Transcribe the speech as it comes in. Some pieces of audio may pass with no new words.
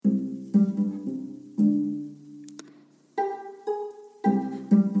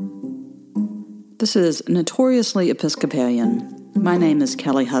This is Notoriously Episcopalian. My name is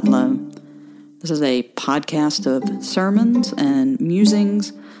Kelly Hudlow. This is a podcast of sermons and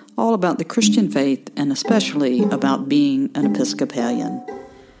musings all about the Christian faith and especially about being an Episcopalian.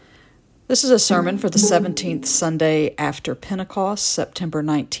 This is a sermon for the 17th Sunday after Pentecost, September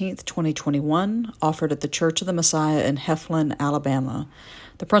 19th, 2021, offered at the Church of the Messiah in Heflin, Alabama.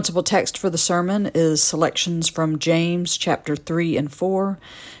 The principal text for the sermon is selections from James chapter 3 and 4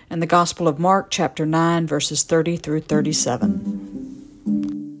 and the Gospel of Mark chapter 9, verses 30 through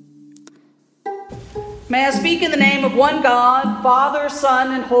 37. May I speak in the name of one God, Father,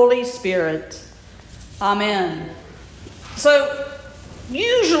 Son, and Holy Spirit. Amen. So,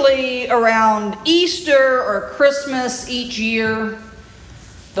 usually around Easter or Christmas each year,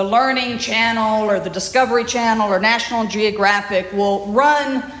 the Learning Channel or the Discovery Channel or National Geographic will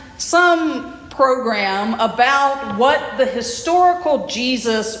run some program about what the historical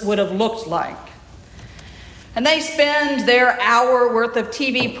Jesus would have looked like. And they spend their hour worth of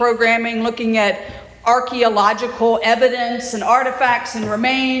TV programming looking at archaeological evidence and artifacts and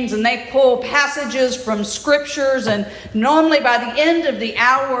remains, and they pull passages from scriptures, and normally by the end of the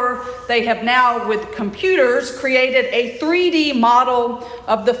hour they have now with computers created a 3D model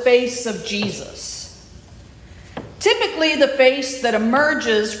of the face of Jesus. Typically the face that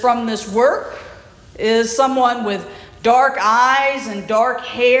emerges from this work is someone with dark eyes and dark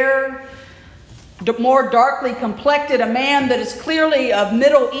hair, more darkly complected, a man that is clearly of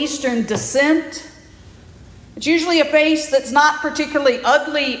Middle Eastern descent. It's usually a face that's not particularly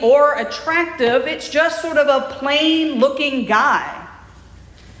ugly or attractive. It's just sort of a plain-looking guy.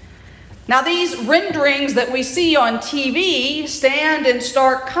 Now, these renderings that we see on TV stand in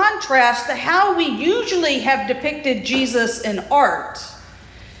stark contrast to how we usually have depicted Jesus in art.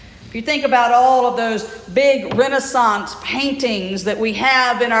 If you think about all of those big Renaissance paintings that we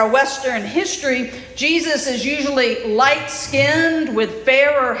have in our Western history, Jesus is usually light-skinned with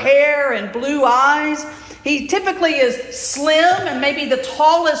fairer hair and blue eyes. He typically is slim and maybe the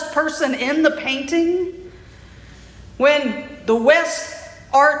tallest person in the painting. When the West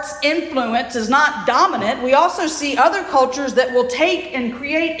art's influence is not dominant, we also see other cultures that will take and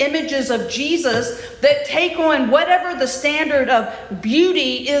create images of Jesus that take on whatever the standard of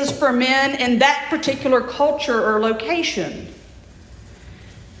beauty is for men in that particular culture or location.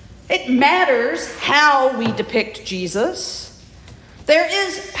 It matters how we depict Jesus. There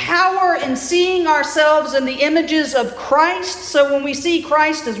is power in seeing ourselves in the images of Christ. So when we see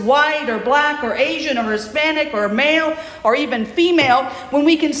Christ as white or black or Asian or Hispanic or male or even female, when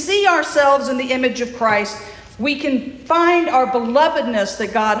we can see ourselves in the image of Christ, we can find our belovedness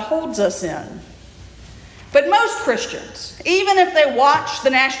that God holds us in. But most Christians, even if they watch the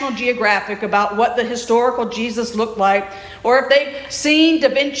National Geographic about what the historical Jesus looked like, or if they've seen Da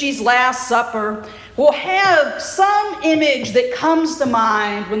Vinci's Last Supper, will have some image that comes to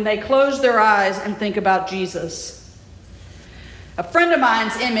mind when they close their eyes and think about Jesus. A friend of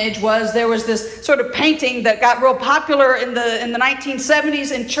mine's image was, there was this sort of painting that got real popular in the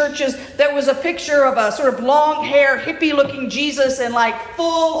 1970s in churches. There was a picture of a sort of long hair, hippie-looking Jesus and like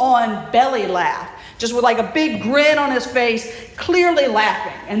full-on belly laugh, just with like a big grin on his face, clearly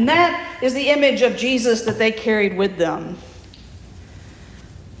laughing. And that is the image of Jesus that they carried with them.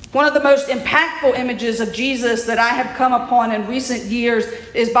 One of the most impactful images of Jesus that I have come upon in recent years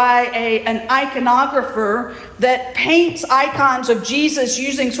is by an iconographer that paints icons of Jesus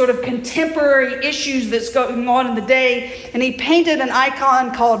using sort of contemporary issues that's going on in the day. And he painted an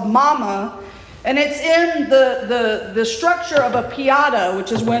icon called Mama, and it's in the structure of a pieta,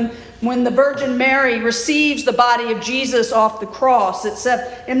 which is when the Virgin Mary receives the body of Jesus off the cross.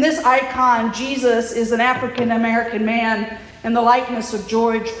 Except in this icon, Jesus is an African American man in the likeness of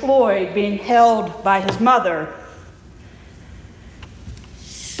George Floyd being held by his mother.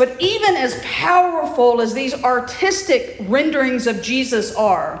 But even as powerful as these artistic renderings of Jesus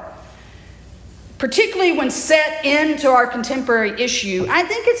are, particularly when set into our contemporary issue, I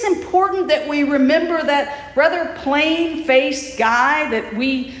think it's important that we remember that rather plain-faced guy that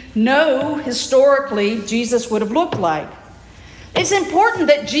we know historically Jesus would have looked like. It's important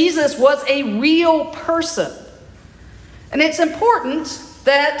that Jesus was a real person. And it's important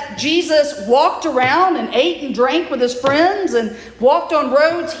that Jesus walked around and ate and drank with his friends and walked on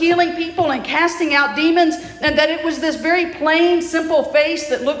roads healing people and casting out demons, and that it was this very plain, simple face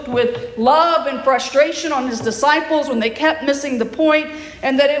that looked with love and frustration on his disciples when they kept missing the point,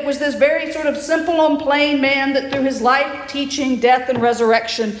 and that it was this very sort of simple and plain man that through his life, teaching, death, and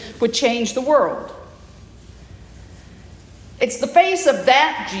resurrection would change the world. It's the face of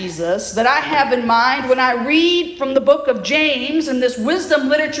that Jesus that I have in mind when I read from the book of James and this wisdom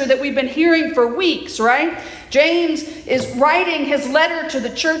literature that we've been hearing for weeks, right? James is writing his letter to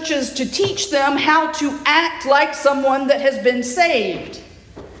the churches to teach them how to act like someone that has been saved.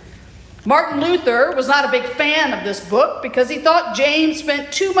 Martin Luther was not a big fan of this book because he thought James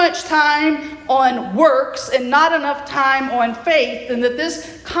spent too much time on works and not enough time on faith, and that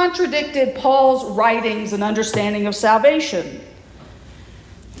this contradicted Paul's writings and understanding of salvation.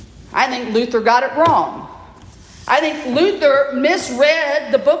 I think Luther got it wrong. I think Luther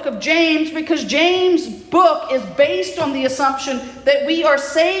misread the book of James because James' book is based on the assumption that we are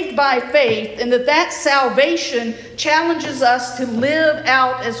saved by faith and that salvation challenges us to live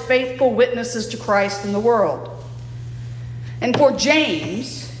out as faithful witnesses to Christ in the world. And for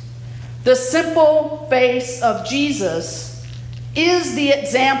James, the simple face of Jesus is the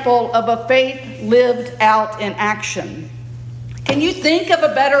example of a faith lived out in action. Can you think of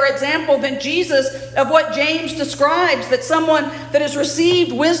a better example than Jesus of what James describes? That someone that has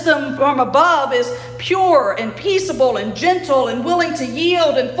received wisdom from above is pure and peaceable and gentle and willing to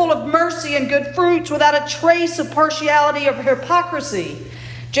yield and full of mercy and good fruits without a trace of partiality or hypocrisy.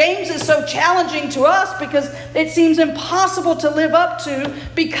 James is so challenging to us because it seems impossible to live up to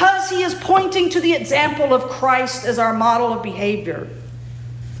because he is pointing to the example of Christ as our model of behavior.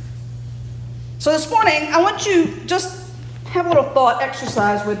 So this morning, I want you just have a little thought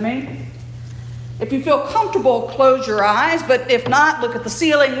exercise with me. If you feel comfortable, close your eyes, but if not, look at the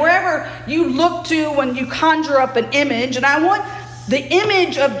ceiling, wherever you look to when you conjure up an image. And I want the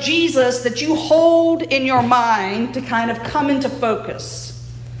image of Jesus that you hold in your mind to kind of come into focus.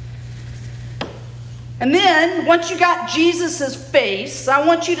 And then, once you got Jesus' face, I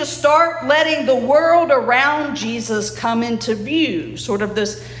want you to start letting the world around Jesus come into view. Sort of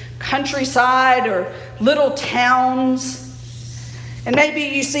this countryside or little towns. And maybe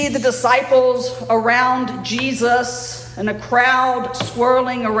you see the disciples around Jesus and a crowd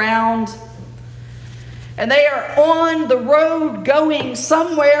swirling around. And they are on the road going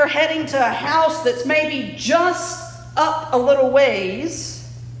somewhere, heading to a house that's maybe just up a little ways.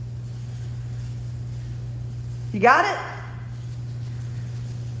 You got it?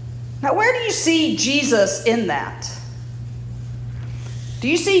 Now, where do you see Jesus in that? Do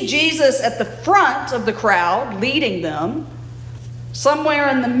you see Jesus at the front of the crowd leading them? Somewhere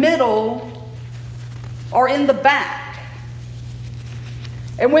in the middle or in the back?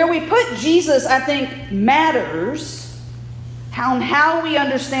 And where we put Jesus, I think, matters how we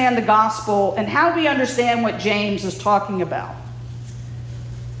understand the gospel and how we understand what James is talking about.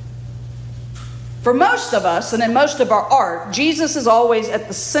 For most of us, and in most of our art, Jesus is always at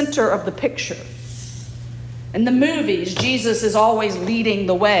the center of the picture. In the movies, Jesus is always leading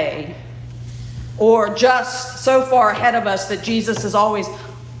the way, or just so far ahead of us that Jesus is always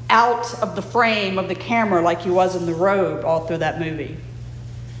out of the frame of the camera like he was in the robe all through that movie.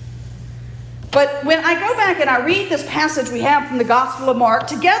 But when I go back and I read this passage we have from the Gospel of Mark,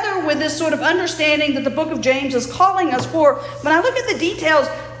 together with this sort of understanding that the book of James is calling us for, when I look at the details,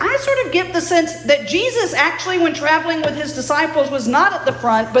 I sort of get the sense that Jesus actually, when traveling with his disciples, was not at the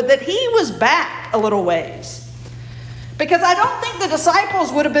front, but that he was back a little ways. Because I don't think the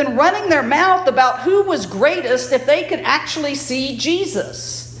disciples would have been running their mouth about who was greatest if they could actually see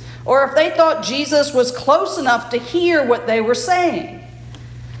Jesus, or if they thought Jesus was close enough to hear what they were saying.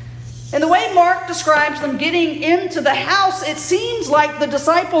 And the way Mark describes them getting into the house, it seems like the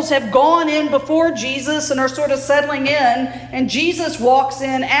disciples have gone in before Jesus and are sort of settling in, and Jesus walks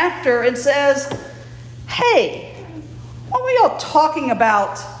in after and says, "Hey, what were y'all talking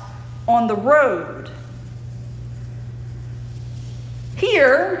about on the road?"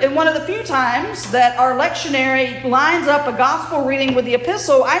 Here, in one of the few times that our lectionary lines up a gospel reading with the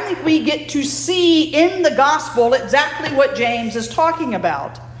epistle, I think we get to see in the gospel exactly what James is talking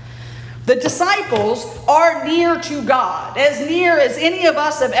about. The disciples are near to God, as near as any of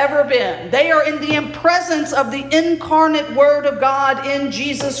us have ever been. They are in the presence of the incarnate Word of God in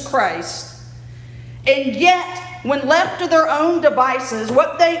Jesus Christ. And yet, when left to their own devices,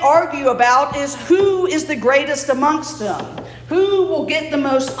 what they argue about is who is the greatest amongst them, who will get the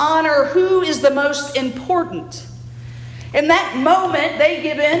most honor, who is the most important. In that moment, they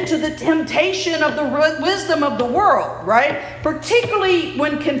give in to the temptation of the wisdom of the world, right? Particularly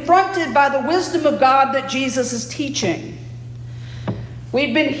when confronted by the wisdom of God that Jesus is teaching.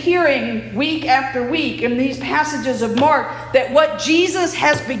 We've been hearing week after week in these passages of Mark that what Jesus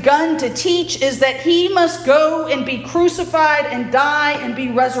has begun to teach is that he must go and be crucified and die and be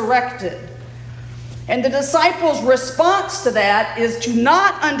resurrected. And the disciples' response to that is to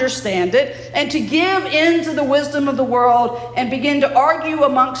not understand it and to give in to the wisdom of the world and begin to argue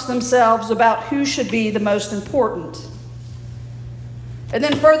amongst themselves about who should be the most important. And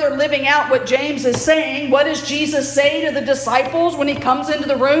then further living out what James is saying, what does Jesus say to the disciples when he comes into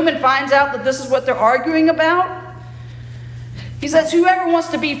the room and finds out that this is what they're arguing about? He says, whoever wants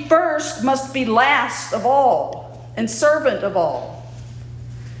to be first must be last of all and servant of all.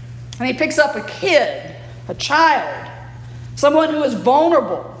 And he picks up a kid, a child, someone who is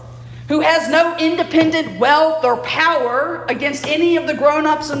vulnerable, who has no independent wealth or power against any of the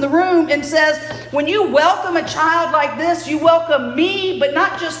grown-ups in the room, and says, when you welcome a child like this, you welcome me, but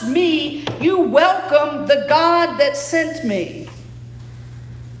not just me, you welcome the God that sent me.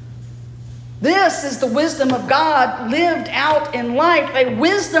 This is the wisdom of God lived out in life, a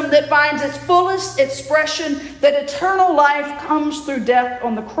wisdom that finds its fullest expression that eternal life comes through death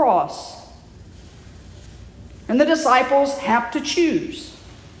on the cross. And the disciples have to choose.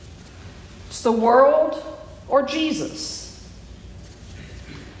 It's the world or Jesus.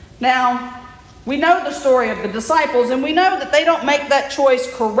 Now, we know the story of the disciples, and we know that they don't make that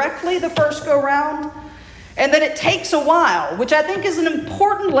choice correctly the first go round, and that it takes a while, which I think is an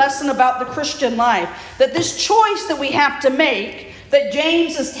important lesson about the Christian life. That this choice that we have to make, that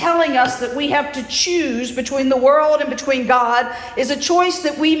James is telling us that we have to choose between the world and between God, is a choice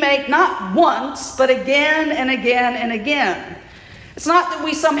that we make not once, but again and again and again. It's not that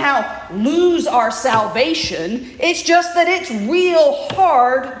we somehow lose our salvation. It's just that it's real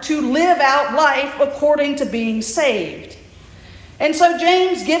hard to live out life according to being saved. And so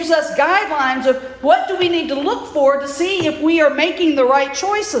James gives us guidelines of what do we need to look for to see if we are making the right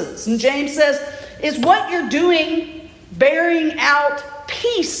choices. And James says, is what you're doing bearing out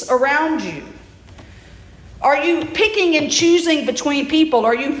peace around you? Are you picking and choosing between people?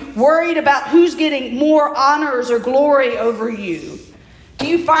 Are you worried about who's getting more honors or glory over you? Do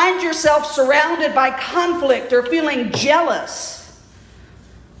you find yourself surrounded by conflict or feeling jealous?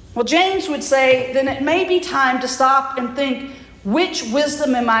 Well, James would say, then it may be time to stop and think, which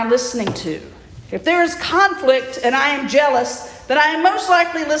wisdom am I listening to? If there is conflict and I am jealous, then I am most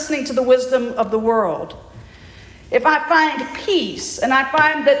likely listening to the wisdom of the world. If I find peace and I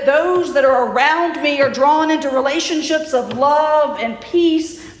find that those that are around me are drawn into relationships of love and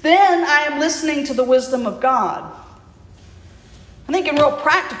peace, then I am listening to the wisdom of God. I think in real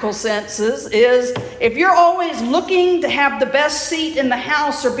practical senses is if you're always looking to have the best seat in the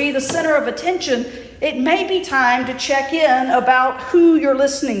house or be the center of attention, it may be time to check in about who you're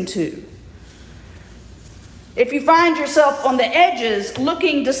listening to. If you find yourself on the edges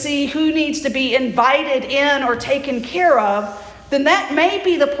looking to see who needs to be invited in or taken care of, then that may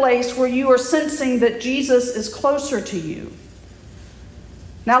be the place where you are sensing that Jesus is closer to you.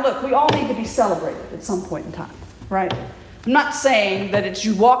 Now look, we all need to be celebrated at some point in time, right? I'm not saying that it's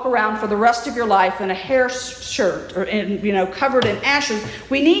you walk around for the rest of your life in a hair shirt or covered in ashes.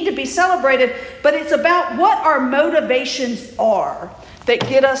 We need to be celebrated, but it's about what our motivations are that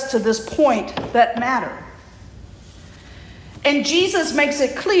get us to this point that matter. And Jesus makes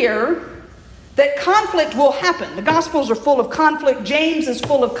it clear that conflict will happen. The Gospels are full of conflict. James is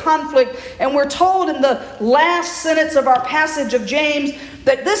full of conflict. And we're told in the last sentence of our passage of James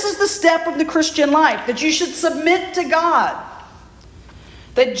that this is the step of the Christian life, that you should submit to God,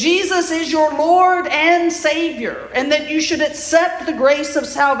 that Jesus is your Lord and Savior, and that you should accept the grace of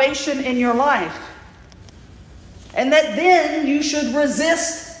salvation in your life. And that then you should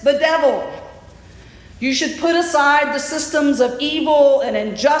resist the devil. You should put aside the systems of evil and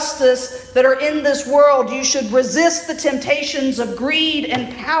injustice that are in this world. You should resist the temptations of greed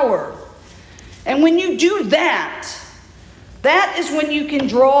and power. And when you do that, that is when you can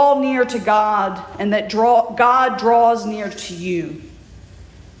draw near to God, and that God draws near to you.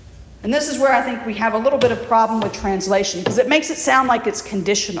 And this is where I think we have a little bit of problem with translation, because it makes it sound like it's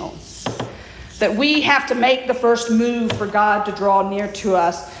conditional, that we have to make the first move for God to draw near to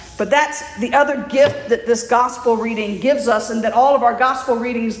us. But that's the other gift that this gospel reading gives us, and that all of our gospel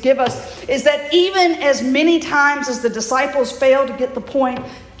readings give us, is that even as many times as the disciples fail to get the point,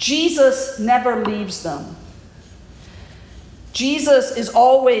 Jesus never leaves them. Jesus is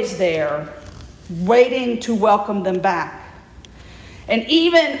always there, waiting to welcome them back. And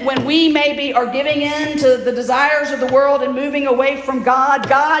even when we maybe are giving in to the desires of the world and moving away from God,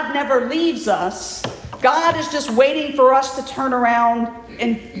 God never leaves us. God is just waiting for us to turn around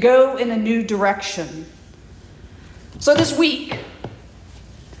and go in a new direction. So this week,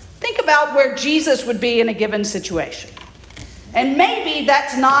 think about where Jesus would be in a given situation. And maybe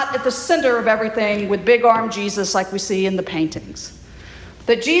that's not at the center of everything with big arm Jesus like we see in the paintings.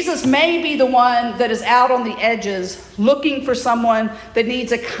 That Jesus may be the one that is out on the edges looking for someone that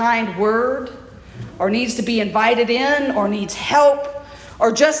needs a kind word, or needs to be invited in, or needs help,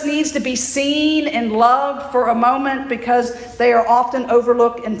 or just needs to be seen and loved for a moment because they are often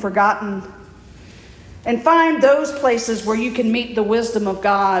overlooked and forgotten. And find those places where you can meet the wisdom of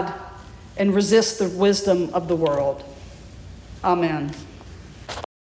God and resist the wisdom of the world. Amen.